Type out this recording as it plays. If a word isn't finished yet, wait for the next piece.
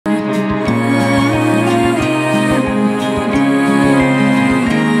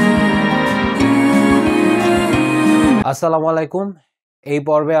আসসালামু আলাইকুম। এই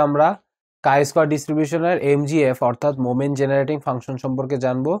পর্বে আমরা chi-square ডিস্ট্রিবিউশনের MGF অর্থাৎ মোমেন্ট জেনারেটিং ফাংশন সম্পর্কে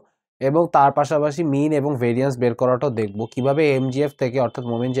জানব এবং তার পাশাপাশি মিন এবং ভেরিয়েন্স বের করাটাও দেখব কিভাবে MGF থেকে অর্থাৎ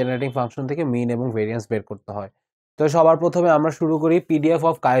মোমেন্ট জেনারেটিং ফাংশন থেকে মিন এবং ভেরিয়েন্স বের করতে হয়। তো সবার প্রথমে আমরা শুরু করি পিডিএফ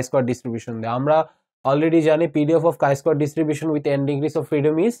অফ chi-square ডিস্ট্রিবিউশন দিয়ে। আমরা অলরেডি জানি PDF of chi-square distribution with n degrees of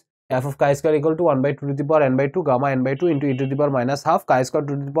freedom is f of chi-square equal to 1/2 to the power n/2 gamma n/2 into e to the power minus half chi-square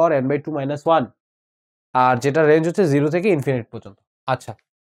to the power n/2 minus 1, আর যেটা range হচ্ছে 0 থেকে infinite পর্যন্ত। আচ্ছা,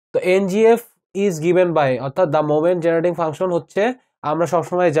 তো NGF is given by অর্থাৎ the moment generating function হচ্ছে আমরা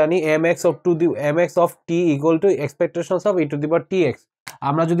সবসময় জানি mx of T equal to expectations of E to the power tx।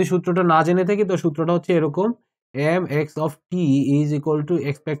 আমরা যদি সূত্রটা না জেনে থাকি তো সূত্রটা হচ্ছে এরকম, mx of T is equal to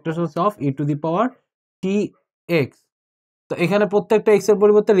expectations of E to the power tx। তো এখানে প্রত্যেকটা এক্স এর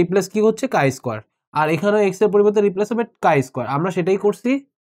পরিবর্তে রিপ্লেস কি হচ্ছে কাই স্কোয়ার, আর এখানে এক্স এর পরিবর্তে রিপ্লেস হবে কাই স্কোয়ার। আমরা সেটাই করছি।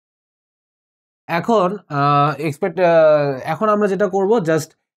 এখন এখন আমরা যেটা করব জাস্ট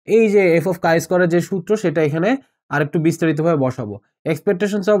এই যে এফ অফ কাই স্কোয়ারের যে সূত্র সেটা এখানে আরেকটু বিস্তারিতভাবে বসাবো।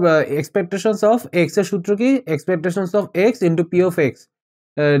 এক্সপেকটেশনস অফ এক্স এর সূত্র কি? Expectations of x into P of x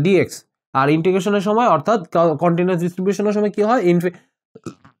dx. আর ইন্টিগ্রেশনের সময় অর্থাৎ কন্টিনিউয়াস ডিস্ট্রিবিউশনের সময় কি হয়?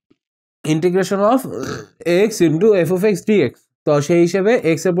 Integration of x into F of x dx. তো সেই হিসেবে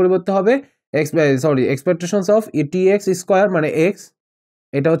এক্স এর পরিবর্তে হবে expectations of T X square মানে এক্স,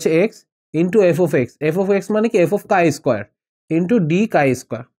 এটা হচ্ছে x into F of x মানে কি? F of chi square into D chi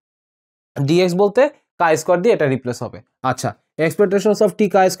square. Dx বলতে কাই স্কোয়ার দিয়ে এটা রিপ্লেস হবে। আচ্ছা, expectations of T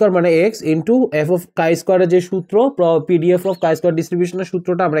chi square মানে এক্স ইন্টু এফ অফ কাই স্কোয়ারের যে সূত্র পিডিএফ অফ কাই স্কোয়ার ডিস্ট্রিবিউশনের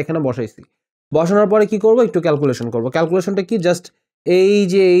সূত্রটা আমরা এখানে বসাইছি। বসানোর পরে কি করব? একটু ক্যালকুলেশন করব। ক্যালকুলেশনটা কি? জাস্ট এই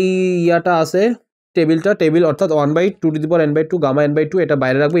যে এই ইয়াটা আছে টেবিল অর্থাৎ 1/2 to the power n/2 gamma n/2 এটা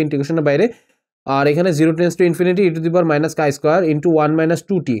বাইরে রাখবো ইন্টিগ্রেশনের বাইরে। আর এখানে 0 tends to infinity E to the power minus chi square into 1 -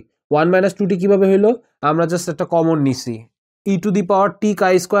 2t। 1 - 2t কিভাবে হলো? আমরা জাস্ট একটা কমন নিছি, ই to the power T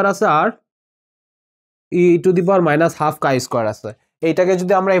chi square আছে আর ই to the power minus half chi square আছে। এইটাকে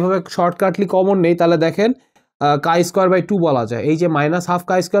যদি আমরা এইভাবে শর্টকাটলি কমন নেই তাহলে দেখেন কাই স্কোয়ার বাই 2 বলা যায়। এই যে মাইনাস হাফ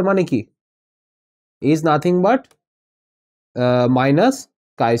কাই স্কোয়ার মানে কি? Is nothing but minus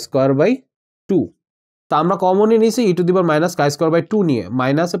chi square by 2। তা আমরা কমনই নিয়েছি ই to the power minus chi square by 2 নিয়ে,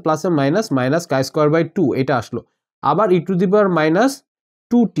 মাইনাসে প্লাসে minus minus chi square by 2 এটা আসলো। আবার ই to the power minus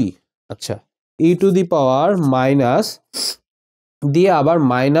 2t। আচ্ছা, ই টু দি পাওয়ার মাইনাস দিয়ে আবার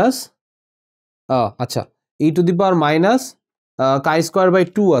মাইনাস আচ্ছা ই to the power minus chi square by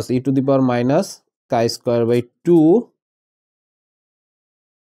 2 আছে, ই to the power minus chi square by 2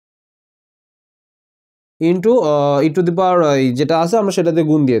 into E to the পাওয়ার যেটা আছে আমরা সেটাতে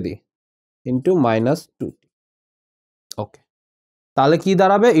গুণ দিয়ে দিই ইন্টু মাইনাস 2t। ওকে, তাহলে কি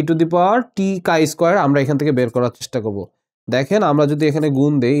দাঁড়াবে? ই to the power T chi square আমরা এখান থেকে বের করার চেষ্টা করব। দেখেন আমরা যদি এখানে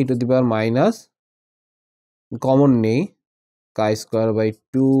গুণ দেই ই to the power minus common নেই কাই স্কোয়ার বাই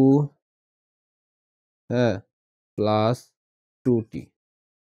 2 হ্যাঁ প্লাস 2t।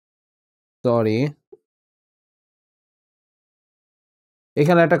 সরি,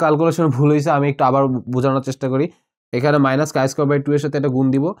 এখানে একটা ক্যালকুলেশন ভুল হয়েছে, আমি একটু আবার বোঝানোর চেষ্টা করি। এখানে মাইনাস কাই স্কোয়ার বাই 2 এর সাথে এটা গুণ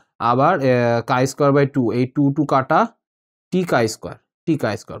দিব, আবার কাই স্কোয়ার বাই 2 এই 2 কাটা টি কাই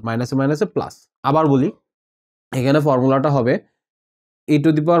স্কোয়ার মাইনাসে মাইনাসে প্লাস। আবার বলি, এখানে ফর্মুলাটা হবে ই to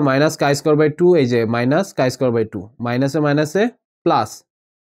the power minus chi square by 2, এই যে মাইনাস কাই স্কোয়ার বাই 2 মাইনাসে মাইনাসে প্লাস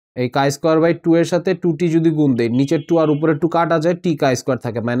এই কাই স্কোয়ার বাই 2 এর সাথে 2t যদি গুণ দেই নিচের 2 আর উপরে 2 কাটা যায়, টি কাই স্কোয়ার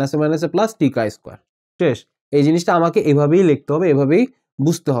থাকে, মাইনাসে মাইনাসে প্লাস টি কাই স্কোয়ার। শেষ। এই জিনিসটা আমাকে এভাবেই লিখতে হবে, এভাবেই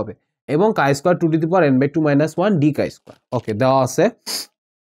বুঝতে হবে। এবং কাই square two to the power n/2 - 1 D chi square. ওকে, দেওয়া আছে।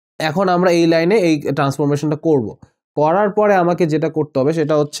 এখন আমরা এই লাইনে এই ট্রান্সফরমেশনটা করব। করার পরে আমাকে যেটা করতে হবে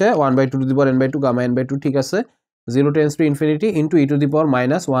সেটা হচ্ছে 1/2 to the power n/2 gamma n/2, ঠিক আছে, 0 tends to infinity into E to the power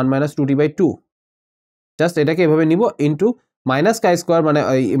minus 1 - 2t/2। Just এটাকে এভাবে নিব ইন্টু মাইনাস কাই স্কোয়ার মানে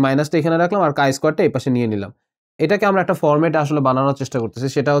এই মাইনাসটা এখানে রাখলাম আর কাই স্কোয়ারটা এই পাশে নিয়ে নিলাম। এটাকে আমরা একটা ফরম্যাটে আসলে বানানোর চেষ্টা করতেছি,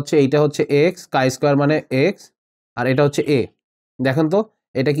 সেটা হচ্ছে এইটা হচ্ছে এক্স, কাই স্কোয়ার মানে এক্স, আর এটা হচ্ছে এ। দেখেন তো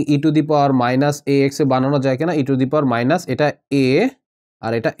এটা কি ই to the power minus A x এ বানানো যায় কিনা? ই টু দি পাওয়ার মাইনাস এটা এ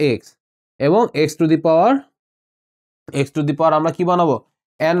আর এটা এক্স, এবং এক্স টু দি পাওয়ার আমরা কি বানাবো?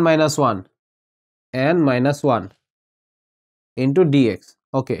 n - 1 into dx.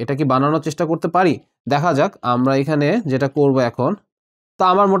 ওকে, এটা কি বানানোর চেষ্টা করতে পারি? দেখা যাক আমরা এখানে যেটা করব এখন। তো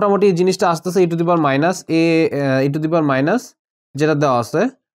আমার মোটামুটি এই জিনিসটা আসতেছে ই to the power minus E to the power minus যেটা দেওয়া আছে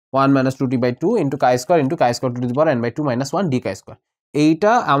 1 - 2t/2 into chi square to the power n/2 - 1 D chi square.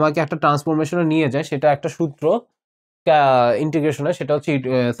 এইটা আমাকে একটা ট্রান্সফরমেশনে নিয়ে যায়, সেটা একটা সূত্র ইন্টিগ্রেশনের, সেটা হচ্ছে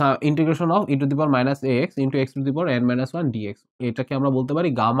integration of E to the power minus A x into x to the power n - 1 dx. এটাকে আমরা বলতে পারি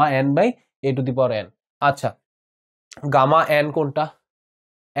gamma n by A to the power n। আচ্ছা, গামা n কোনটা?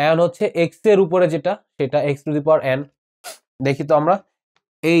 n হচ্ছে এক্স এর উপরে যেটা, সেটা x to the power n, দেখি তো আমরা,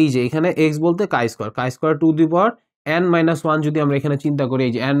 এই যে এখানে x বলতে কাই square to the power n minus one, যদি আমরা এখানে চিন্তা করি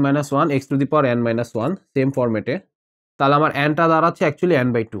এই যে n minus one x to the power n minus one same ফরম্যাটে, তাহলে আমার nটা দাঁড়াচ্ছে actually n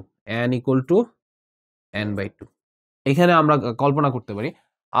by two, n equal to n by two. এখানে আমরা কল্পনা করতে পারি।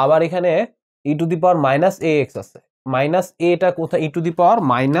 আবার এখানে ই to the power minus A x আছে, মাইনাস এটা কোথায়, ই to the power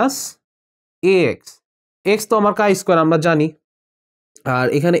minus A x, x তো আমার কাই স্কয়ার আমরা জানি, আর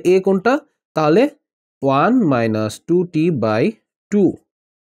এখানে এ কোনটা, তাহলে one minus two T by two,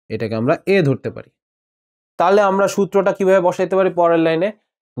 এটাকে আমরা এ ধরতে পারি। তাহলে আমরা সূত্রটা কিভাবে বসাইতে পারি পরের লাইনে,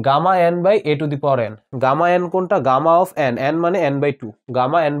 gamma N by A to the power N, gamma N কোনটা, গামা অফ এন, এন মানে N by two,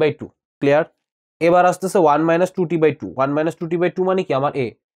 gamma N by two, clear. এবার আসতেছে one minus two T by two, one minus two T by two মানে কি আমার এ,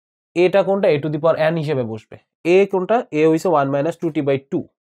 এটা কোনটা, এ to the power N হিসেবে বসবে, এ কোনটা, এ হইছে one minus two T by two,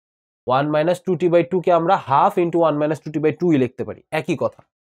 one minus two T by two কে আমরা half into one minus two T by two লিখতে পারি, একই কথা,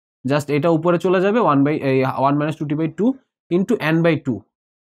 জাস্ট এটা উপরে চলে যাবে one minus two T by two into N by two,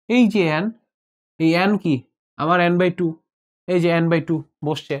 এই যে এন, এই এন কি আমার এন বাই টু, এই যে এন বাই টু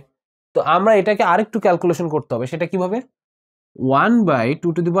বসছে। তো আমরা এটাকে আরেকটু ক্যালকুলেশন করতে হবে, সেটা কিভাবে, one by two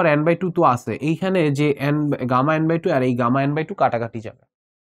to the power N by two তো আছে, এইখানে যে N gamma N by two আর এই গামা এন বাই টু কাটাকাটি যাবে,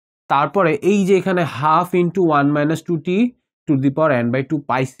 তারপরে এই যে এখানে half into one minus two T to the power N by two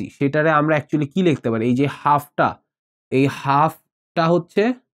পাইছি, সেটারে আমরা অ্যাকচুয়ালি কি লিখতে পারি, এই যে হাফটা, এই হাফটা হচ্ছে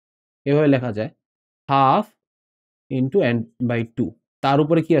এভাবে লেখা যায়, half into N by two, তার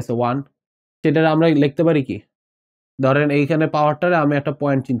উপরে কি আছে ওয়ান, সেটারে আমরা লিখতে পারি কি, ধরেন এইখানে পাওয়ারটারে আমি একটা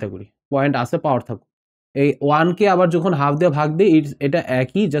পয়েন্ট চিন্তা করি, পয়েন্ট আছে পাওয়ার থাকুক, এই ওয়ানকে আবার যখন হাফ দিয়ে ভাগ দিই এটা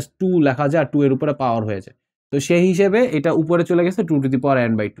একই, জাস্ট টু লেখা যায়, টু এর উপরে পাওয়ার হয়ে যায়, তো সেই হিসেবে এটা উপরে চলে গেছে two to the power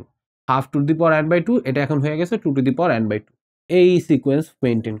N by two, have to the power N by two, এটা এখন হয়ে গেছে two to the power N by two. এই সিকোয়েন্স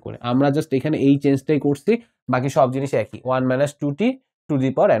মেনটেন করে আমরা জাস্ট এখানে এই চেঞ্জটাই করছি, বাকি সব জিনিস একই, one minus two T to the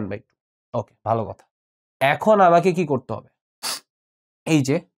power N by two. ওকে, ভালো কথা। এখন আমাকে কি করতে হবে, এই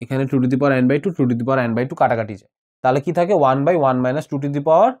যে এখানে two to the power N by two, two to the power N by two কাটাকাটি যায়, তাহলে কি থাকে, one by one minus two to the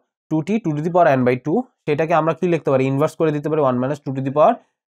power two T two to the power N by two, সেটাকে আমরা কি লিখতে পারি, ইনভার্স করে দিতে পারি, one minus two to the power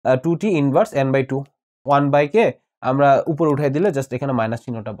two T inverse N by two, one by কে আমরা উপরে উঠাই দিলে জাস্ট এখানে মাইনাস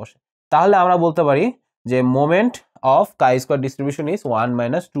চিহ্নটা বসে, তাহলে আমরা বলতে পারি যে moment of chi square distribution is one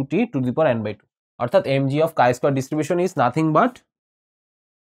minus two T to the power N by two, অর্থাৎ M G of chi square distribution is nothing but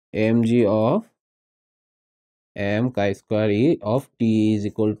M G of m chi square e of t is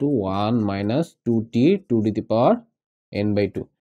equal to 1 minus 2t to the power n by 2.